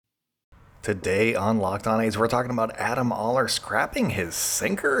Today on Locked On A's, we're talking about Adam Oller scrapping his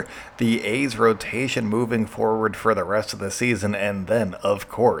sinker, the A's rotation moving forward for the rest of the season, and then, of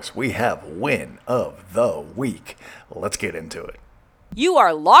course, we have Win of the Week. Let's get into it. You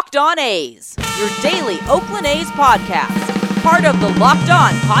are Locked On A's, your daily Oakland A's podcast, part of the Locked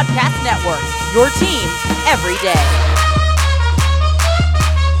On Podcast Network, your team every day.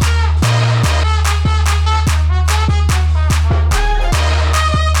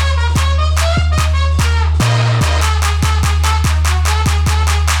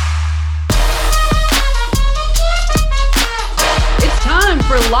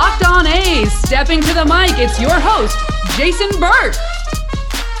 For Locked On A's, stepping to the mic, it's your host, Jason Burke.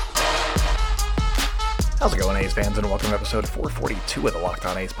 How's it going, A's fans, and welcome to episode 442 of the Locked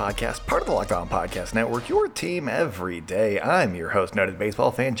On A's podcast, part of the Locked On Podcast Network, your team every day. I'm your host, noted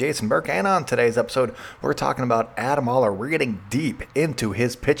baseball fan Jason Burke, and on today's episode, we're talking about Adam Oller. We're getting deep into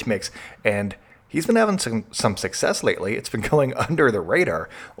his pitch mix, and he's been having some success lately. It's been going under the radar.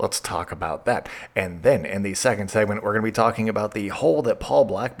 Let's talk about that. And then in the second segment, we're going to be talking about the hole that Paul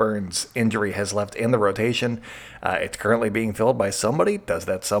Blackburn's injury has left in the rotation. It's currently being filled by somebody. Does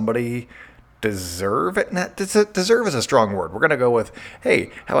that somebody deserve it? Deserve is a strong word. We're going to go with,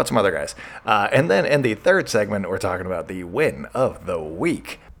 hey, how about some other guys? And then in the third segment, we're talking about the win of the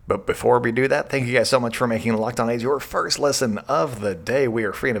week. But before we do that, thank you guys so much for making Locked On A's your first listen of the day. We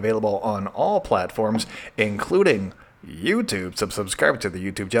are free and available on all platforms, including YouTube, so subscribe to the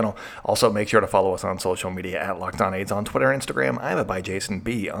YouTube channel. Also, make sure to follow us on social media at Locked On A's on Twitter and Instagram. I'm at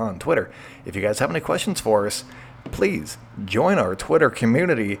 @JasonB on Twitter. If you guys have any questions for us, please join our Twitter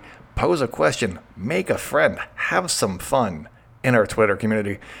community, pose a question, make a friend, have some fun in our Twitter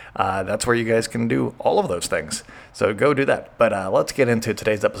community. That's where you guys can do all of those things. So go do that. But let's get into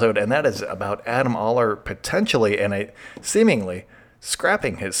today's episode, and that is about Adam Oller potentially and seemingly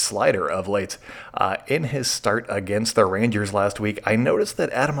scrapping his slider of late. In his start against the Rangers last week, I noticed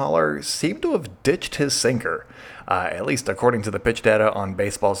that Adam Oller seemed to have ditched his sinker, at least according to the pitch data on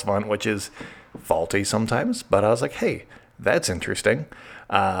Baseball Savant, which is faulty sometimes. But I was like, hey, that's interesting.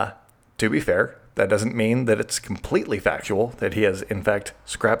 To be fair, that doesn't mean that it's completely factual, that he has, in fact,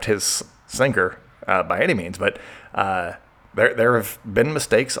 scrapped his sinker by any means. But there have been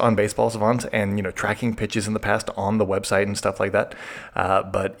mistakes on Baseball Savant and, tracking pitches in the past on the website and stuff like that.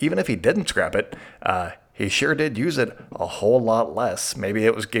 But even if he didn't scrap it, he sure did use it a whole lot less. Maybe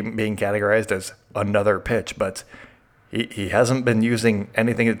it was being categorized as another pitch, but he hasn't been using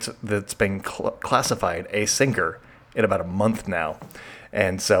anything that's been classified a sinker in about a month now.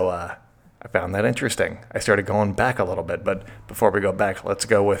 And so I found that interesting. I started going back a little bit, but before we go back, let's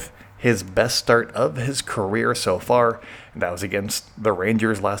go with his best start of his career so far. And that was against the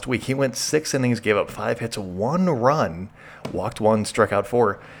Rangers last week. He went 6 innings, gave up 5 hits, 1 run, walked 1, struck out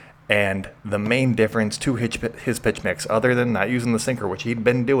 4. And the main difference to his pitch mix, other than not using the sinker, which he'd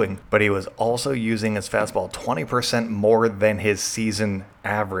been doing, but he was also using his fastball 20% more than his season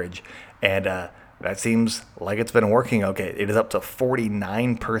average. And that seems like it's been working okay. It is up to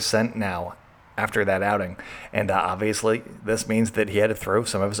 49% now after that outing. And obviously, this means that he had to throw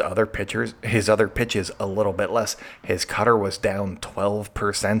some of his other pitches a little bit less. His cutter was down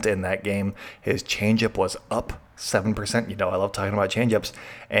 12% in that game. His changeup was up 7%. I love talking about changeups.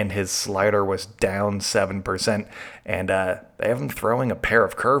 And his slider was down 7%. And they have him throwing a pair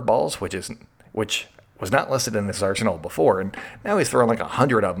of curveballs, which was not listed in this arsenal before, and now he's throwing like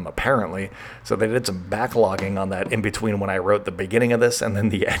 100 of them apparently. So they did some backlogging on that in between when I wrote the beginning of this and then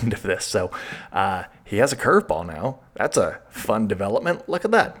the end of this. So he has a curveball now. That's a fun development. Look at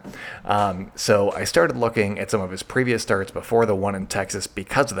that. So I started looking at some of his previous starts before the one in Texas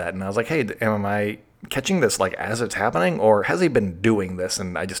because of that, and I was like, hey, am I catching this like as it's happening, or has he been doing this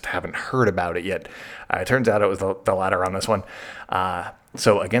and I just haven't heard about it yet? It turns out it was the latter on this one.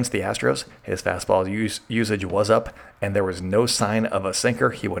 So against the Astros, his fastball usage was up, and there was no sign of a sinker.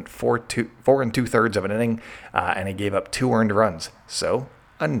 He went 4 2/3 of an inning, and he gave up 2 earned runs. So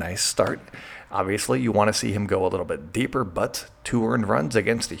a nice start. Obviously, you want to see him go a little bit deeper, but 2 earned runs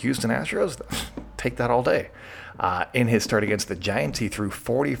against the Houston Astros, take that all day. In his start against the Giants, he threw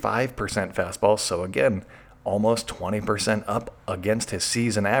 45% fastball. So again, almost 20% up against his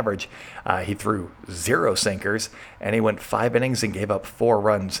season average. He threw 0 sinkers, and he went 5 innings and gave up 4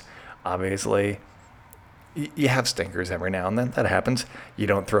 runs. Obviously, you have stinkers every now and then. That happens. You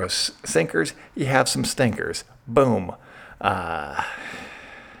don't throw sinkers, you have some stinkers. Boom.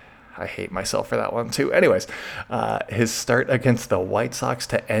 I hate myself for that one too. Anyways, his start against the White Sox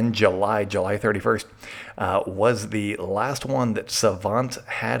to end July 31st, was the last one that Savant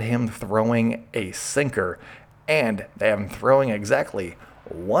had him throwing a sinker, and they have him throwing exactly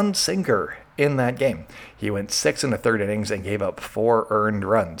one sinker in that game. He went 6 1/3 innings and gave up 4 earned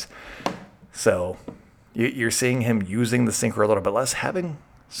runs. So you're seeing him using the sinker a little bit less, having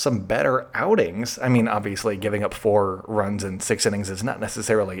some better outings. I mean, obviously giving up 4 runs in 6 innings is not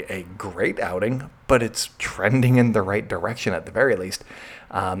necessarily a great outing, but it's trending in the right direction at the very least.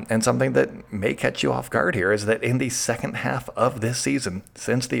 And something that may catch you off guard here is that in the second half of this season,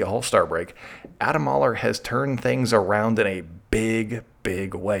 since the All-Star break, Adam Oller has turned things around in a big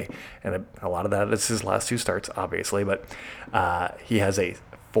way. And a lot of that is his last 2 starts, obviously, but he has a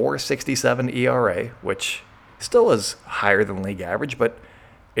 4.67 ERA, which still is higher than league average, but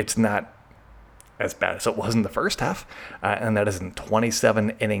it's not as bad as it was in the first half, and that is in 27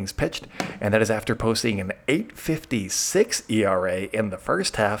 innings pitched, and that is after posting an 8.56 ERA in the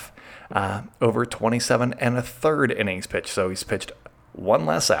first half over 27 1/3 innings pitched. So he's pitched 1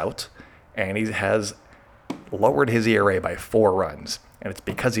 less out, and he has lowered his ERA by 4 runs, and it's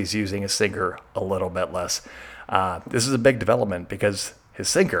because he's using his sinker a little bit less. This is a big development because his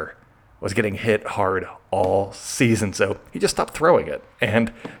sinker was getting hit hard all season, so he just stopped throwing it.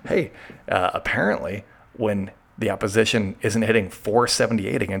 And hey, apparently when the opposition isn't hitting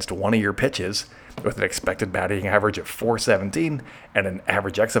 478 against one of your pitches with an expected batting average of 417 and an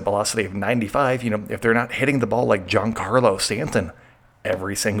average exit velocity of 95, if they're not hitting the ball like Giancarlo Stanton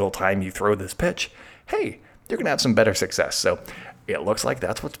every single time you throw this pitch, hey, you're going to have some better success. So it looks like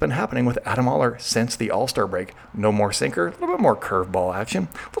that's what's been happening with Adam Oller since the All-Star break. No more sinker, a little bit more curveball action,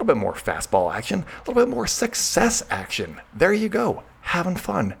 a little bit more fastball action, a little bit more success action. There you go. Having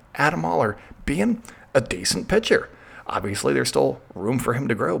fun. Adam Oller being a decent pitcher. Obviously, there's still room for him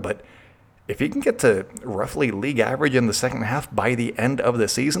to grow, but if he can get to roughly league average in the second half by the end of the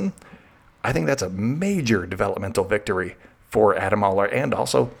season, I think that's a major developmental victory for Adam Oller and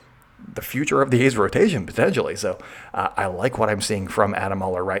also the future of the A's rotation, potentially. So I like what I'm seeing from Adam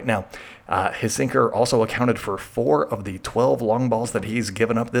Oller right now. His sinker also accounted for 4 of the 12 long balls that he's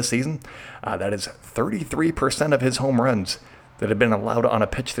given up this season. That is 33% of his home runs that have been allowed on a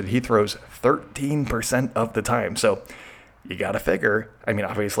pitch that he throws 13% of the time. So you got to figure, I mean,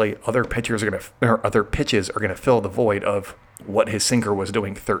 obviously other pitches are going to fill the void of what his sinker was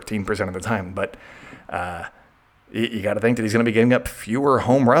doing 13% of the time. But you got to think that he's going to be giving up fewer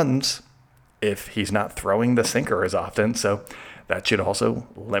home runs if he's not throwing the sinker as often. So that should also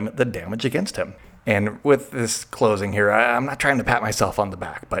limit the damage against him. And with this closing here, I'm not trying to pat myself on the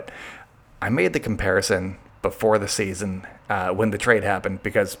back, but I made the comparison before the season when the trade happened,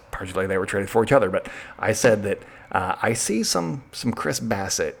 because partially they were traded for each other. But I said that I see some Chris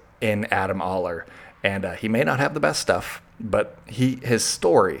Bassitt in Adam Oller, and he may not have the best stuff, but his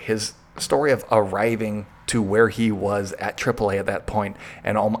story of arriving to where he was at AAA at that point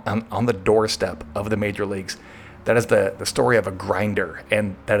and on the doorstep of the major leagues. That is the story of a grinder,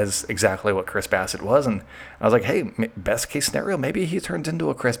 and that is exactly what Chris Bassitt was. And I was like, hey, best case scenario, maybe he turns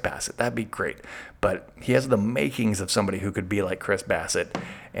into a Chris Bassitt. That'd be great. But he has the makings of somebody who could be like Chris Bassitt.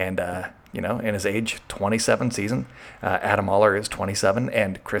 And, in his age 27 season, Adam Oller is 27,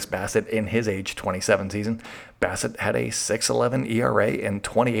 and Chris Bassitt in his age 27 season, Bassitt had a 6.11 ERA in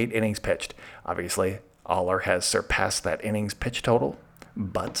 28 innings pitched. Obviously, Oller has surpassed that innings pitch total,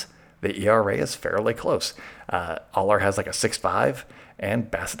 but the ERA is fairly close. Oller has like a 6.5, and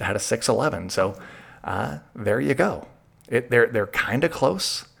Bassitt had a 6.11. So there you go. They're kind of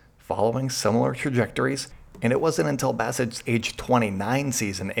close, following similar trajectories. And it wasn't until Bassitt's age 29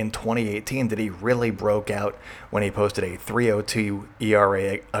 season in 2018 that he really broke out when he posted a 3.02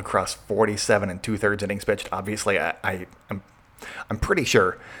 ERA across 47 2/3 innings pitched. Obviously, I'm pretty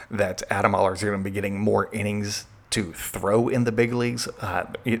sure that Adam Oller is going to be getting more innings to throw in the big leagues,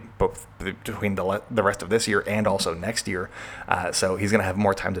 both between the rest of this year and also next year. So he's going to have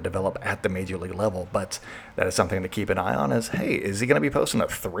more time to develop at the major league level. But that is something to keep an eye on. Hey, is he going to be posting a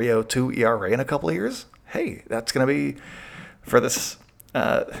 3.02 ERA in a couple of years? Hey, that's going to be, for this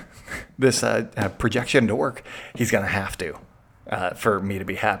projection to work, he's going to have to, for me to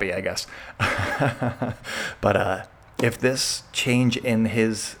be happy, I guess. But if this change in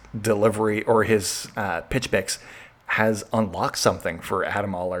his delivery or his pitch mix has unlocked something for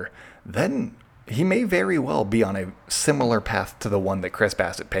Adam Oller, then he may very well be on a similar path to the one that Chris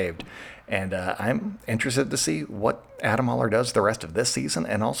Bassitt paved. And I'm interested to see what Adam Oller does the rest of this season,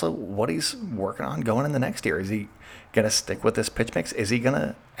 and also what he's working on going in the next year. Is he going to stick with this pitch mix? Is he going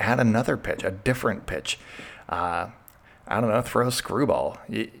to add another pitch, a different pitch? I don't know, throw a screwball.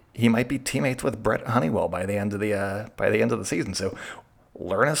 He might be teammates with Brett Honeywell by the end of the season. So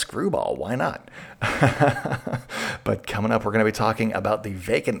learn a screwball. Why not? But coming up, we're going to be talking about the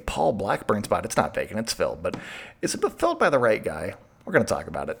vacant Paul Blackburn spot. It's not vacant, it's filled, but it's filled by the right guy. we're going to talk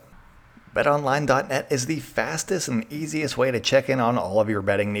about it. BetOnline.net is the fastest and easiest way to check in on all of your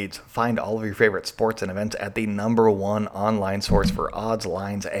betting needs. Find all of your favorite sports and events at the #1 online source for odds,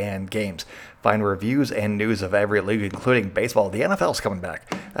 lines, and games. Find reviews and news of every league, including baseball. The NFL's coming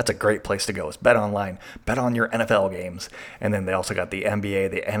back. That's a great place to go. It's BetOnline. Bet on your NFL games. And then they also got the NBA,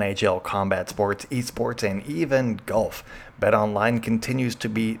 the NHL, combat sports, esports, and even golf. BetOnline continues to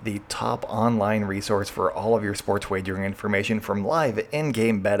be the top online resource for all of your sports wagering information, from live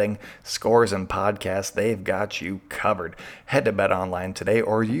in-game betting, scores, and podcasts. They've got you covered. Head to BetOnline today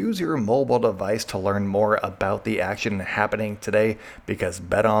or use your mobile device to learn more about the action happening today, because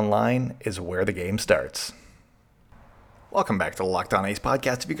BetOnline is where the game starts. Welcome back to the Locked On A's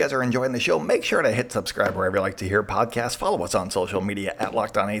podcast. If you guys are enjoying the show, make sure to hit subscribe wherever you like to hear podcasts. Follow us on social media at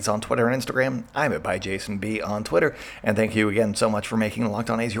Locked On A's on Twitter and Instagram. I'm at @JasonB on Twitter. And thank you again so much for making Locked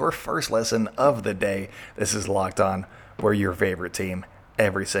On A's your first listen of the day. This is Locked On. We're your favorite team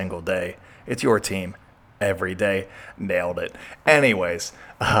every single day. It's your team every day. Nailed it. Anyways,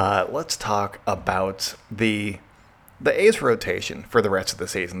 let's talk about the A's rotation for the rest of the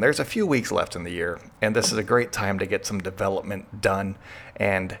season. There's a few weeks left in the year, and this is a great time to get some development done.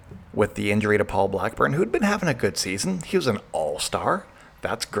 And with the injury to Paul Blackburn, who'd been having a good season, he was an all-star.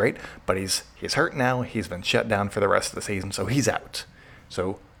 That's great, but he's hurt now. He's been shut down for the rest of the season, so he's out.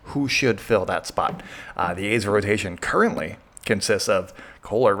 So who should fill that spot? The A's rotation currently consists of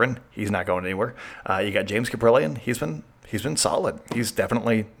Cole Irvin. He's not going anywhere. You got James Kaprielian. He's been solid. He's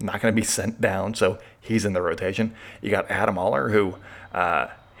definitely not going to be sent down, so he's in the rotation. You got Adam Oller, who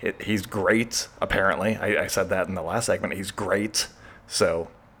he's great, apparently. I said that in the last segment. He's great, so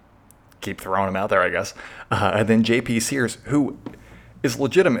keep throwing him out there, I guess. And then J.P. Sears, who is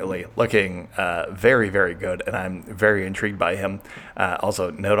legitimately looking very, very good, and I'm very intrigued by him.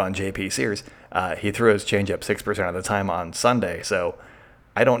 Also, note on J.P. Sears, he threw his changeup 6% of the time on Sunday, so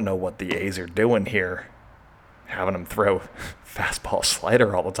I don't know what the A's are doing here, having him throw fastball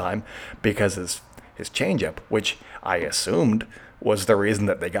slider all the time, because his changeup, which I assumed was the reason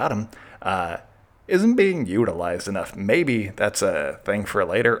that they got him, isn't being utilized enough. Maybe that's a thing for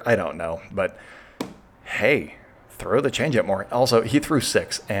later. I don't know. But hey, throw the changeup more. Also, he threw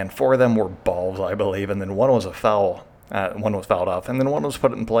 6, and 4 of them were balls, I believe, and then one was a foul. One was fouled off, and then one was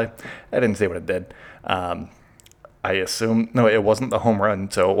put in play. I didn't see what it did. I assume, no, it wasn't the home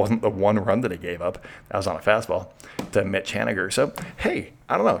run, so it wasn't the one run that he gave up. That was on a fastball to Mitch Haniger. So, hey,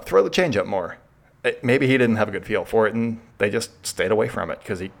 I don't know, throw the changeup more. Maybe he didn't have a good feel for it, and they just stayed away from it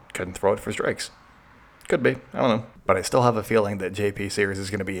because he couldn't throw it for strikes. Could be, I don't know. But I still have a feeling that J.P. Sears is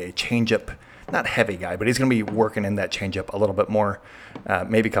going to be a changeup, not heavy guy, but he's going to be working in that changeup a little bit more,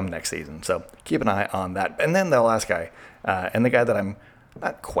 maybe come next season. So keep an eye on that. And then the last guy, and the guy that I'm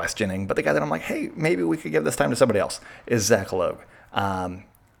not questioning, but the guy that I'm like, hey, maybe we could give this time to somebody else, is Zach Logue.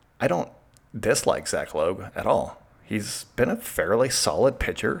 I don't dislike Zach Logue at all. He's been a fairly solid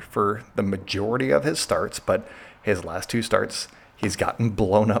pitcher for the majority of his starts, but his last 2 starts, he's gotten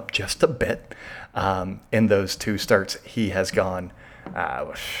blown up just a bit. In those 2 starts, he has gone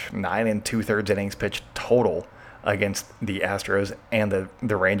 9 2/3 innings pitched total against the Astros and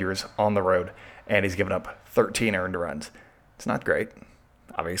the Rangers on the road, and he's given up 13 earned runs. It's not great.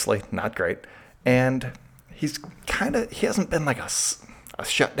 Obviously, not great. And he hasn't been like a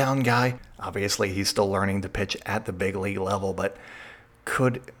shutdown guy. Obviously, he's still learning to pitch at the big league level, but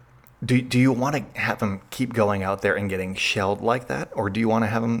do you want to have him keep going out there and getting shelled like that? Or do you want to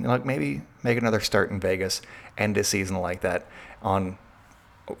have him like maybe make another start in Vegas, end a season like that on,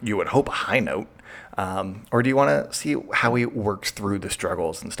 you would hope, a high note? Or do you want to see how he works through the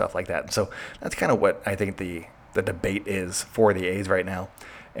struggles and stuff like that? And so that's kind of what I think the debate is for the A's right now.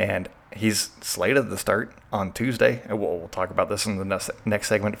 And he's slated to start on Tuesday. We'll talk about this in the next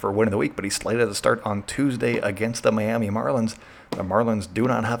segment for Win of the Week, but he's slated to start on Tuesday against the Miami Marlins. The Marlins do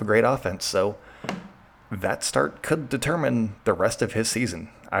not have a great offense, so that start could determine the rest of his season,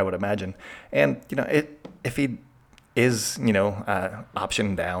 I would imagine. And, if he is,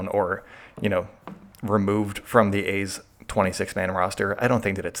 optioned down or, removed from the A's 26-man roster, I don't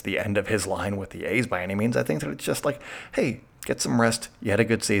think that it's the end of his line with the A's by any means. I think that it's just like, hey, get some rest. You had a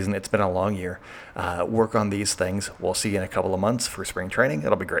good season. It's been a long year. Work on these things. We'll see you in a couple of months for spring training.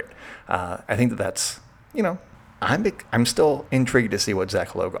 It'll be great. I think that's, I'm still intrigued to see what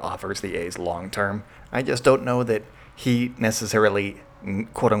Zach Logue offers the A's long term. I just don't know that he necessarily,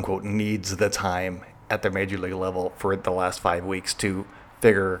 quote unquote, needs the time at the major league level for the last 5 weeks to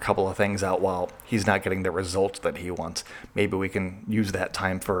figure a couple of things out while he's not getting the results that he wants. Maybe we can use that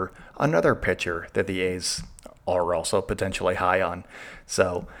time for another pitcher that the A's are also potentially high on.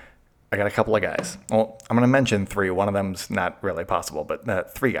 So I got a couple of guys. Well, I'm going to mention three. One of them's not really possible,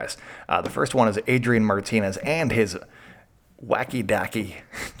 but three guys. The first one is Adrian Martinez and his wacky-dacky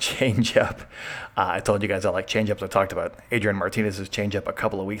changeup. I told you guys I like changeups. I talked about Adrian Martinez's changeup a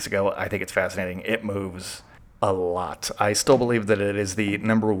couple of weeks ago. I think it's fascinating. It moves a lot. I still believe that it is the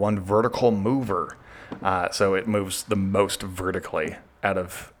number one vertical mover. So it moves the most vertically out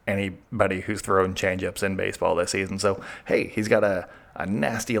of anybody who's thrown changeups in baseball this season. So, hey, he's got a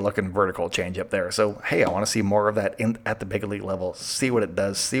nasty-looking vertical changeup there. So, hey, I want to see more of that at the big league level, see what it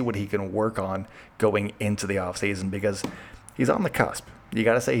does, see what he can work on going into the offseason, because he's on the cusp. You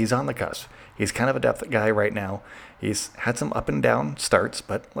got to say he's on the cusp. He's kind of a depth guy right now. He's had some up and down starts,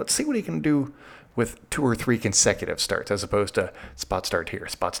 but let's see what he can do with 2 or 3 consecutive starts as opposed to spot start here,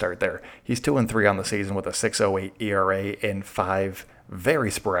 spot start there. He's 2-3 on the season with a 6.08 ERA in 5 very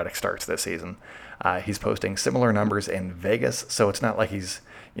sporadic starts this season. He's posting similar numbers in Vegas, so it's not like he's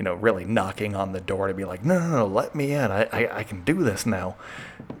really knocking on the door to be like, no, let me in. I can do this now.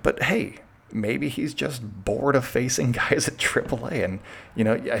 But hey, maybe he's just bored of facing guys at AAA. And,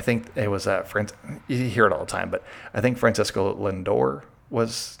 I think it was, you hear it all the time, but I think Francisco Lindor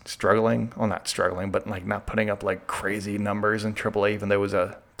was struggling. Well, not struggling, but not putting up crazy numbers in AAA, even though he was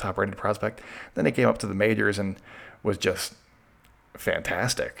a top-rated prospect. Then he came up to the majors and was just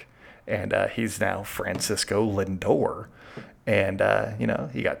fantastic. And he's now Francisco Lindor. And,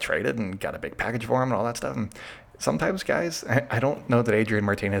 he got traded and got a big package for him and all that stuff. And sometimes, guys, I don't know that Adrian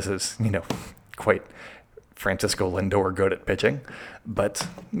Martinez is, quite Francisco Lindor good at pitching. But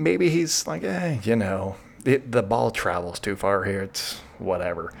maybe he's the ball travels too far here. It's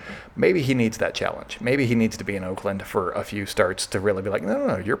whatever. Maybe he needs that challenge. Maybe he needs to be in Oakland for a few starts to really be like,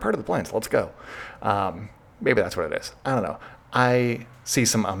 no, you're part of the Plains. Let's go. Maybe that's what it is. I don't know. I see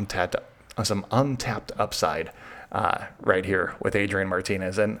some untapped upside right here with Adrian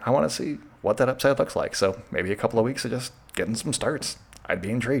Martinez, and I want to see what that upside looks like. So maybe a couple of weeks of just getting some starts. I'd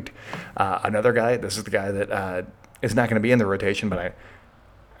be intrigued. Another guy, this is the guy that is not going to be in the rotation, but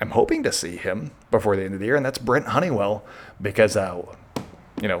I'm hoping to see him before the end of the year, and that's Brent Honeywell, because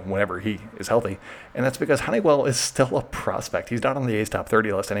whenever he is healthy. And that's because Honeywell is still a prospect. He's not on the A's top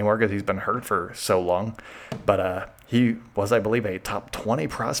 30 list anymore because he's been hurt for so long. But he was, I believe, a top 20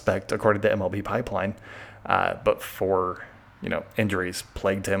 prospect according to MLB Pipeline. But for, injuries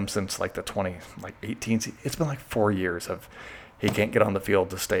plagued him since the 2018. It's been 4 years of he can't get on the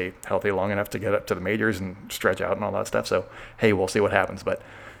field to stay healthy long enough to get up to the majors and stretch out and all that stuff. So, hey, we'll see what happens. But,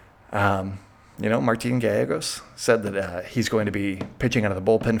 Martin Gallegos said that he's going to be pitching out of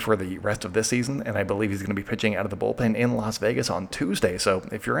the bullpen for the rest of this season, and I believe he's going to be pitching out of the bullpen in Las Vegas on Tuesday. So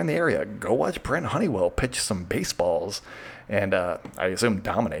if you're in the area, go watch Brent Honeywell pitch some baseballs and I assume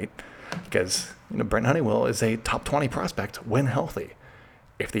dominate, because Brent Honeywell is a top 20 prospect when healthy.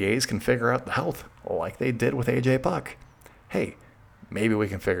 If the A's can figure out the health like they did with A.J. Puck, hey, maybe we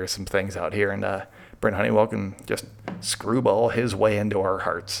can figure some things out here, and Brent Honeywell can just screwball his way into our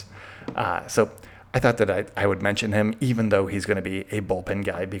hearts. So I thought that I would mention him, even though he's going to be a bullpen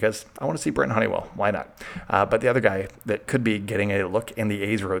guy, because I want to see Brent Honeywell. Why not? But the other guy that could be getting a look in the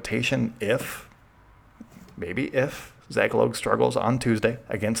A's rotation, if Zach Logue struggles on Tuesday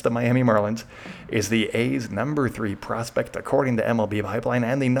against the Miami Marlins, is the A's number 3 prospect according to MLB Pipeline,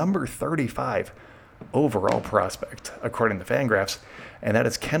 and the number 35 overall prospect according to Fangraphs, and that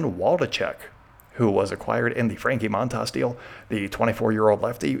is Ken Waldichuk, who was acquired in the Frankie Montas deal. The 24-year-old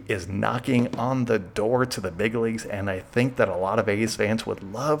lefty is knocking on the door to the big leagues, and I think that a lot of A's fans would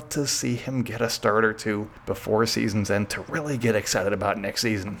love to see him get a start or two before season's end to really get excited about next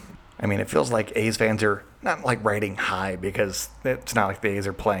season. I mean, it feels like A's fans are not riding high, because it's not like the A's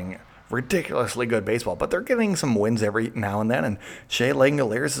are playing ridiculously good baseball, but they're getting some wins every now and then, and Shea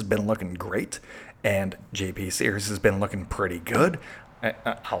Langoliers has been looking great, and JP Sears has been looking pretty good.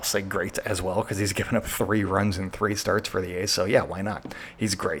 I'll say great as well, because he's given up 3 runs in 3 starts for the A's. So, yeah, why not?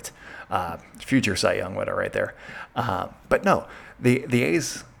 He's great. Future Cy Young winner right there. But no, the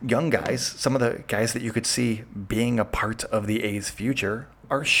A's young guys, some of the guys that you could see being a part of the A's future,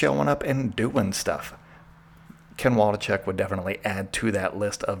 are showing up and doing stuff. Ken Waldichuk would definitely add to that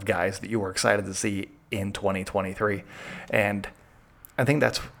list of guys that you were excited to see in 2023. And I think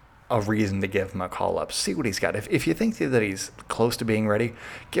that's a reason to give him a call up. See what he's got. If you think that he's close to being ready,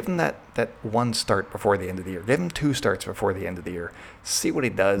 give him that 1 start before the end of the year. Give him 2 starts before the end of the year. See what he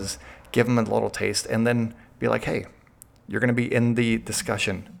does. Give him a little taste, and then be like, hey, you're going to be in the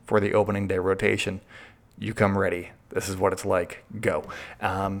discussion for the opening day rotation. You come ready. This is what it's like. Go.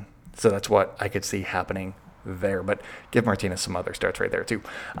 So that's what I could see happening there, but give Martinez some other starts right there too.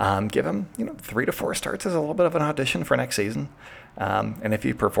 Give him 3 to 4 starts as a little bit of an audition for next season. And if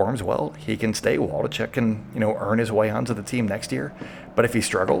he performs well, he can stay. Waldichuk can, earn his way onto the team next year. But if he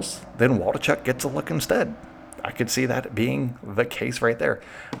struggles, then Waldichuk gets a look instead. I could see that being the case right there.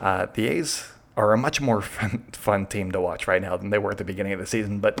 The A's are a much more fun team to watch right now than they were at the beginning of the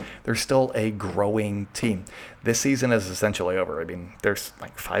season, but they're still a growing team. This season is essentially over. I mean, there's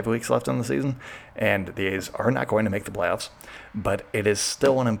like 5 weeks left in the season, and the A's are not going to make the playoffs, but it is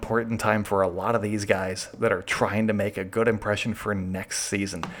still an important time for a lot of these guys that are trying to make a good impression for next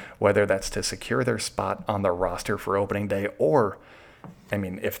season, whether that's to secure their spot on the roster for opening day or, I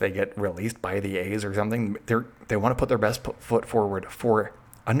mean, if they get released by the A's or something, they want to put their best foot forward for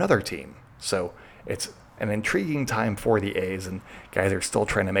another team. So it's an intriguing time for the A's, and guys are still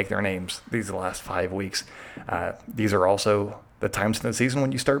trying to make their names these last 5 weeks. These are also the times in the season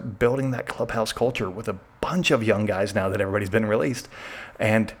when you start building that clubhouse culture with a bunch of young guys now that everybody's been released,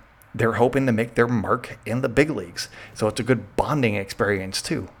 and they're hoping to make their mark in the big leagues. So it's a good bonding experience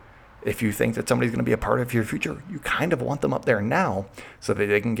too. If you think that somebody's going to be a part of your future, you kind of want them up there now so that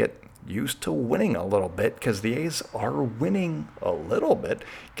they can get used to winning a little bit, because the A's are winning a little bit,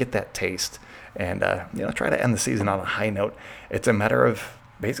 get that taste, and try to end the season on a high note. It's a matter of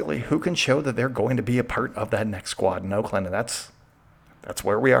basically who can show that they're going to be a part of that next squad in Oakland, and that's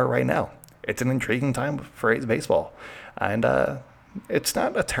where we are right now. It's an intriguing time for A's baseball, and it's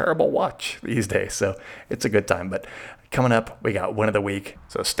not a terrible watch these days, so it's a good time. But coming up, we got Win of the Week,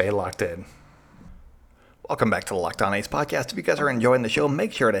 so stay locked in. Welcome back to the Locked On A's podcast. If you guys are enjoying the show,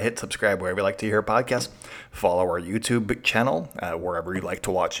 make sure to hit subscribe wherever you like to hear podcasts. Follow our YouTube channel, wherever you like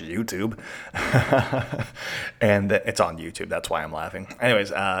to watch YouTube. And it's on YouTube. That's why I'm laughing.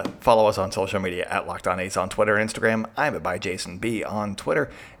 Anyways, follow us on social media at Locked On A's on Twitter and Instagram. I'm at @JasonB on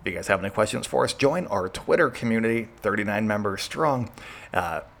Twitter. If you guys have any questions for us, join our Twitter community, 39 members strong.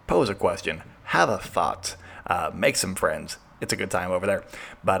 Pose a question, have a thought, make some friends. It's a good time over there.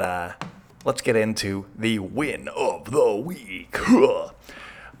 But let's get into the Win of the Week.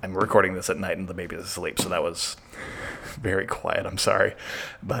 I'm recording this at night and the baby's asleep, so that was very quiet. I'm sorry.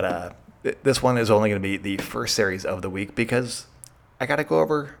 But this one is only going to be the first series of the week because I got to go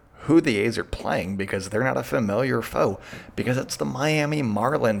over who the A's are playing because they're not a familiar foe, because it's the Miami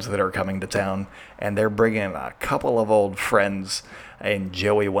Marlins that are coming to town, and they're bringing a couple of old friends in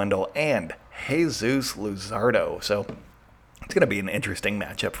Joey Wendell and Jesus Luzardo. So it's going to be an interesting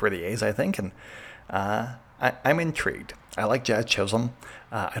matchup for the A's, I think, and I'm intrigued. I like Jazz Chisholm.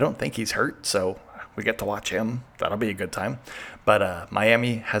 I don't think he's hurt, so we get to watch him. That'll be a good time. But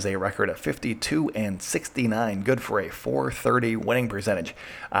Miami has a record of 52-69, good for a .430 winning percentage.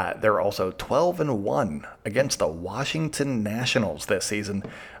 They're also 12-1 against the Washington Nationals this season,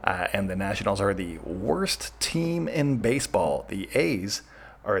 and the Nationals are the worst team in baseball. The A's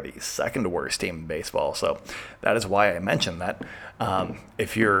are the second worst team in baseball. So that is why I mentioned that.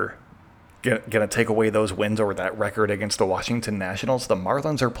 If you're going to take away those wins or that record against the Washington Nationals, the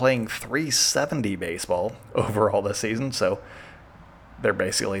Marlins are playing .370 baseball overall this season. So they're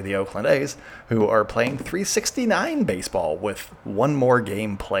basically the Oakland A's, who are playing .369 baseball with one more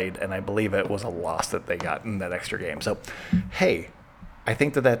game played. And I believe it was a loss that they got in that extra game. So, hey, I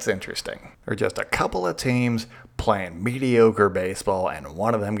think that's interesting. They're just a couple of teams playing mediocre baseball, and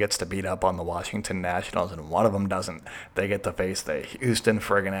one of them gets to beat up on the Washington Nationals, and one of them doesn't. They get to face the Houston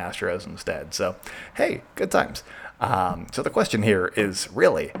friggin' Astros instead. So, hey, good times. So the question here is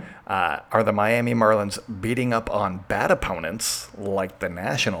really, are the Miami Marlins beating up on bad opponents like the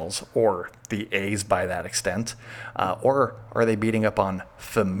Nationals or the A's by that extent, or are they beating up on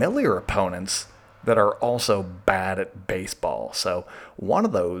familiar opponents that are also bad at baseball? So one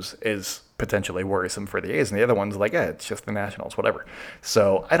of those is potentially worrisome for the A's, and the other one's like, it's just the Nationals, whatever.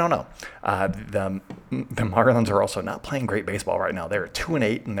 So I don't know. The Marlins are also not playing great baseball right now. They're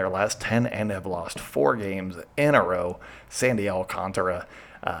 2-8 in their last 10 and have lost 4 games in a row. Sandy Alcantara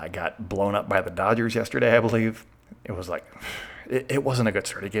got blown up by the Dodgers yesterday, I believe. It was like, it wasn't a good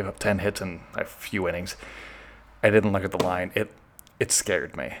start. He gave up 10 hits in a few innings. I didn't look at the line. It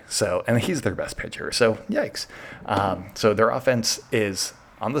scared me. So, and he's their best pitcher. So, yikes. So their offense is,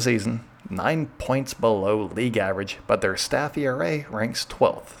 on the season, 9 points below league average, but their staff ERA ranks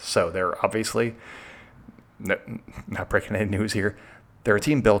 12th. So they're obviously, not breaking any news here, they're a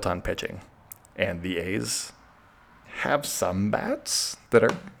team built on pitching. And the A's have some bats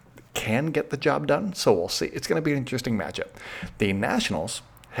that can get the job done. So we'll see. It's going to be an interesting matchup. The Nationals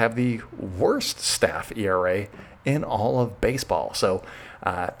have the worst staff ERA in all of baseball. So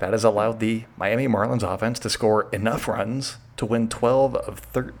that has allowed the Miami Marlins offense to score enough runs to win 12 of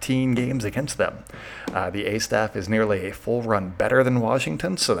 13 games against them. The A's staff is nearly a full run better than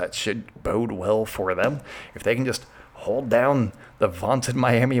Washington, so that should bode well for them. If they can just hold down the vaunted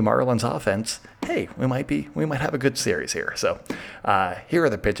Miami Marlins offense, hey, we might have a good series here. So here are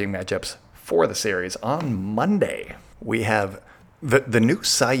the pitching matchups for the series. On Monday, we have the new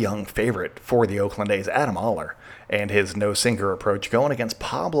Cy Young favorite for the Oakland A's, Adam Oller, and his no-sinker approach going against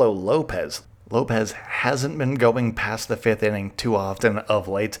Pablo Lopez. Lopez hasn't been going past the fifth inning too often of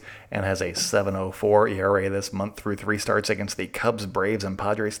late and has a 7.04 ERA this month through 3 starts against the Cubs, Braves, and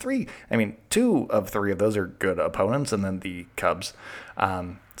Padres. 2 of 3 of those are good opponents, and then the Cubs.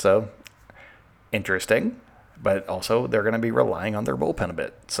 So, interesting. But also, they're going to be relying on their bullpen a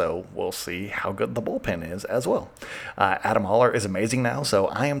bit. So we'll see how good the bullpen is as well. Adam Oller is amazing now, so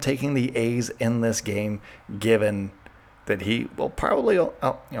I am taking the A's in this game, given that he will probably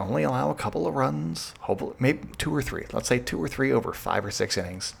only allow a couple of runs, hopefully maybe 2 or 3. Let's say 2 or 3 over 5 or 6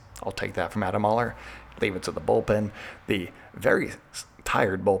 innings. I'll take that from Adam Oller. Leave it to the bullpen. The very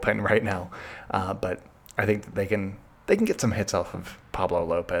tired bullpen right now, but I think that they can get some hits off of Pablo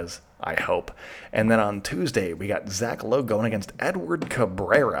Lopez, I hope. And then on Tuesday, we got Zach Logue going against Edward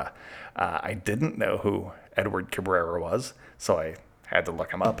Cabrera. I didn't know who Edward Cabrera was, so I had to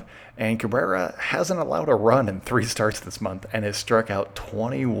look him up. And Cabrera hasn't allowed a run in 3 starts this month and has struck out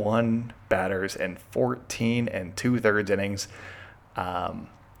 21 batters in 14 2/3 innings.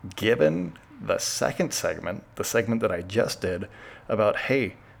 Given the second segment, the segment that I just did, about,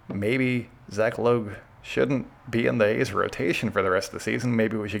 hey, maybe Zach Logue shouldn't be in the A's rotation for the rest of the season,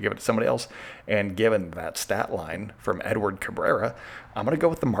 maybe we should give it to somebody else, and given that stat line from Edward Cabrera, I'm going to go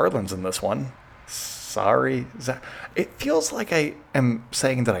with the Marlins in this one. Sorry, Zach. It feels like I am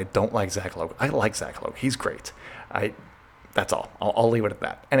saying that I don't like Zach Logue. I like Zach Logue. He's great. That's all. I'll leave it at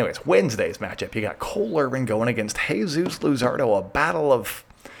that. Anyways, Wednesday's matchup, you got Cole Irvin going against Jesus Luzardo, a battle of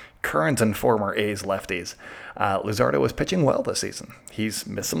current and former A's lefties. Luzardo is pitching well this season. He's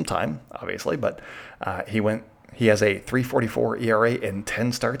missed some time, obviously, but he has a 3.44 ERA in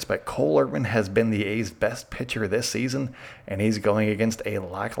 10 starts, but Cole Irvin has been the A's best pitcher this season, and he's going against a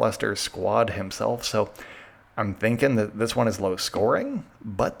lackluster squad himself, so I'm thinking that this one is low scoring,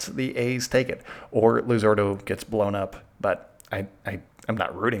 but the A's take it. Or Luzardo gets blown up, but I'm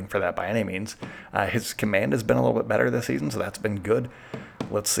not rooting for that by any means. His command has been a little bit better this season, so that's been good.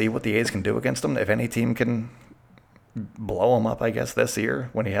 Let's see what the A's can do against him. If any team can blow him up, I guess, this year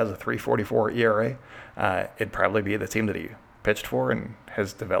when he has a 3.44 ERA, it'd probably be the team that he pitched for and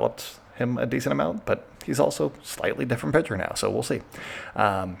has developed him a decent amount, but he's also a slightly different pitcher now, so we'll see.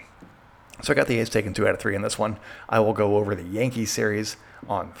 So I got the A's taking 2 out of 3 in this one. I will go over the Yankees series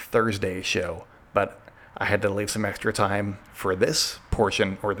on Thursday's show, but I had to leave some extra time for this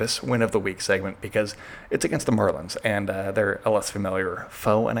portion, or this win of the week segment, because it's against the Marlins, and they're a less familiar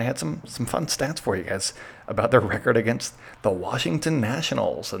foe, and I had some fun stats for you guys about their record against the Washington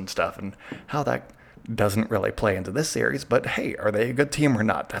Nationals and stuff, and how that doesn't really play into this series, but hey, are they a good team or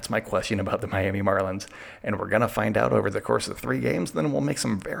not? That's my question about the Miami Marlins, and we're going to find out over the course of 3 games, then we'll make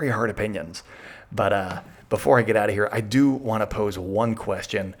some very hard opinions. But before I get out of here, I do want to pose one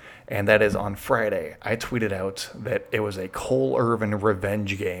question, and that is on Friday, I tweeted out that it was a Cole Irvin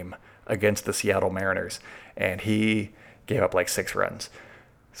revenge game against the Seattle Mariners, and he gave up like 6 runs.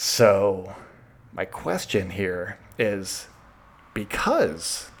 So my question here is,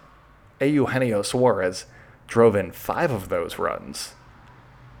 because Eugenio Suarez drove in 5 of those runs,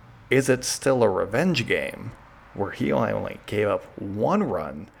 is it still a revenge game where he only gave up 1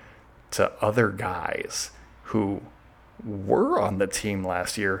 run to other guys who were on the team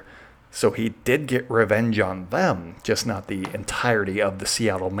last year, so he did get revenge on them, just not the entirety of the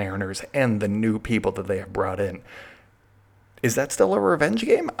Seattle Mariners and the new people that they have brought in? Is that still a revenge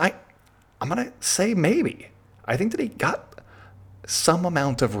game? I'm going to say maybe. I think that he got some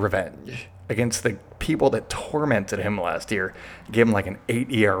amount of revenge against the people that tormented him last year, gave him like an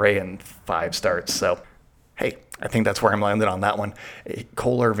 8 ERA and 5 starts. So, hey, I think that's where I'm landing on that one.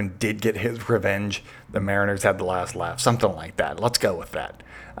 Cole Irvin did get his revenge. The Mariners had the last laugh, something like that. Let's go with that.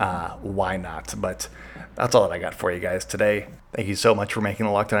 Why not? But that's all that I got for you guys today. Thank you so much for making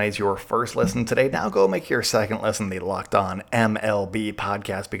the Locked On A's your first listen today. Now go make your second listen to the Locked On MLB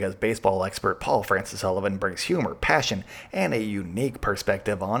podcast, because baseball expert Paul Francis Sullivan brings humor, passion, and a unique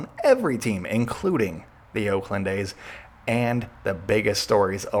perspective on every team, including the Oakland A's and the biggest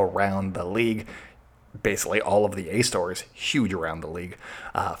stories around the league. Basically all of the A stories, huge around the league.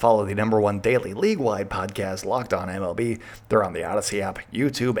 Follow the #1 daily league-wide podcast, Locked On MLB. They're on the Odyssey app,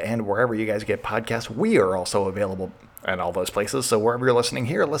 YouTube, and wherever you guys get podcasts. We are also available in all those places, so wherever you're listening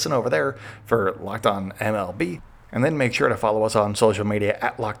here, listen over there for Locked On MLB. And then make sure to follow us on social media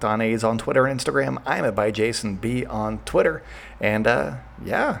at Locked On A's on Twitter and Instagram. I'm at @ByJasonB on Twitter. And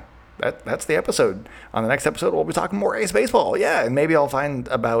that's the episode. On the next episode, we'll be talking more A's baseball. Yeah, and maybe I'll find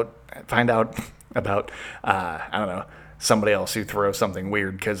out about I don't know, somebody else who throws something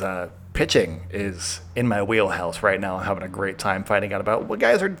weird, because pitching is in my wheelhouse right now. I'm having a great time finding out about what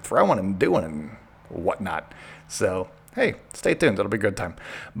guys are throwing and doing and whatnot. So, hey, stay tuned. It'll be a good time.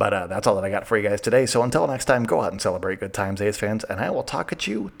 But that's all that I got for you guys today. So until next time, go out and celebrate good times, A's fans, and I will talk at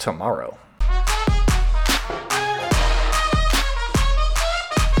you tomorrow.